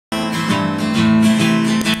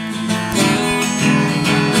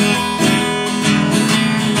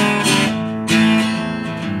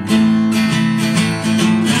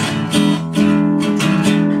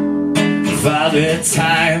Father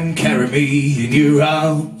Time, carry me in your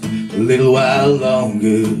arms a little while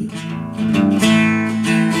longer.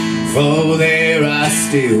 For there are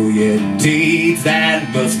still yet deeds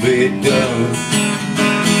that must be done.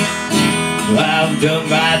 I've done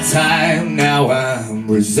my time, now I'm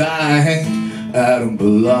resigned, I don't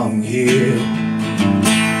belong here.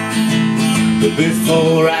 But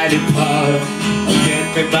before I depart, I'll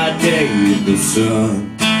get me my day in the sun.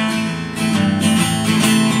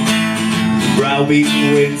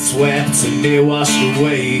 Browbeaten, windswept, and near washed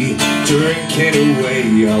away, drinking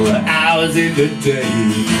away all the hours in the day.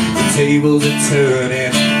 The tables are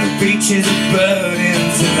turning, the beaches are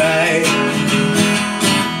burning tonight.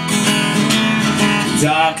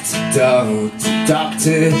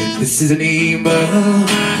 Doctor, this is an emergency.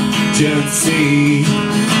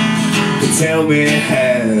 Tell me,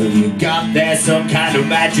 have you got there some kind of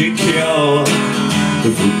magic cure?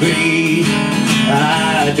 But for me,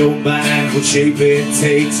 I don't mind what shape it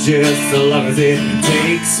takes, just so long as it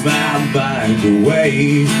takes my mind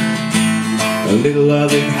away. A little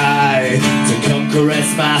loving high to come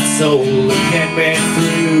caress my soul and get me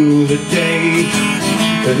through the day.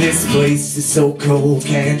 This place is so cold,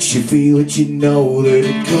 can't you feel it? You know that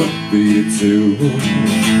it could be too.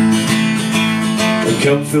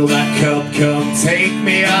 Come fill my cup, come take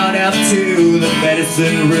me on up to the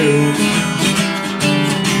medicine room.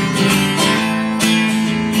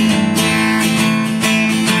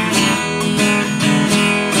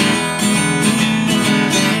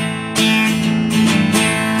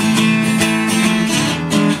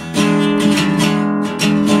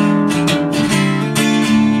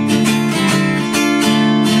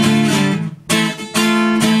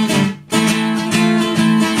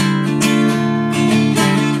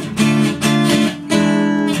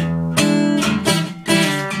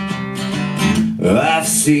 I've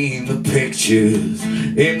seen the pictures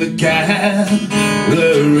in the gallery,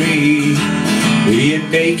 your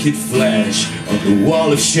naked flesh on the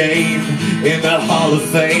wall of shame, in the hall of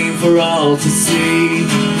fame for all to see,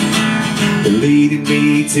 leading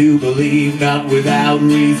me to believe, not without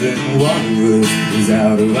reason, one is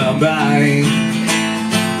out of my mind.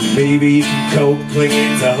 Maybe you can cope,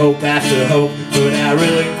 clinging to hope after hope, but I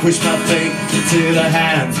relinquish my faith into the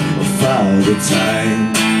hands of Father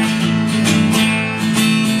Time.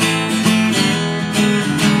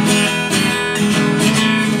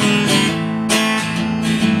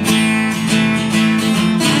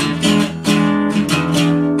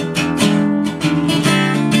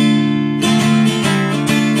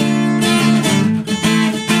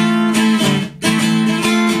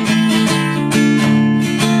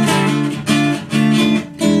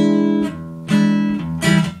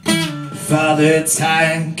 Father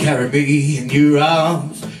Time, carry me in your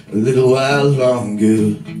arms a little while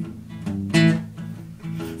longer.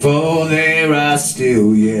 For there are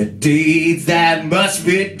still yet deeds that must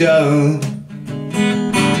be done.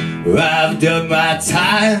 I've done my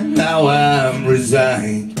time, now I'm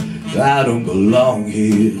resigned, I don't belong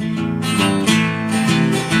here.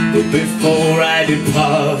 But before I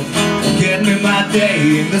depart, get me my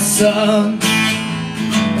day in the sun.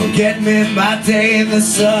 Get me my day in the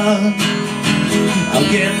sun. I'll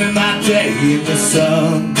get me my day in the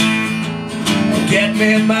sun. I'll get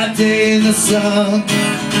me my day in the sun.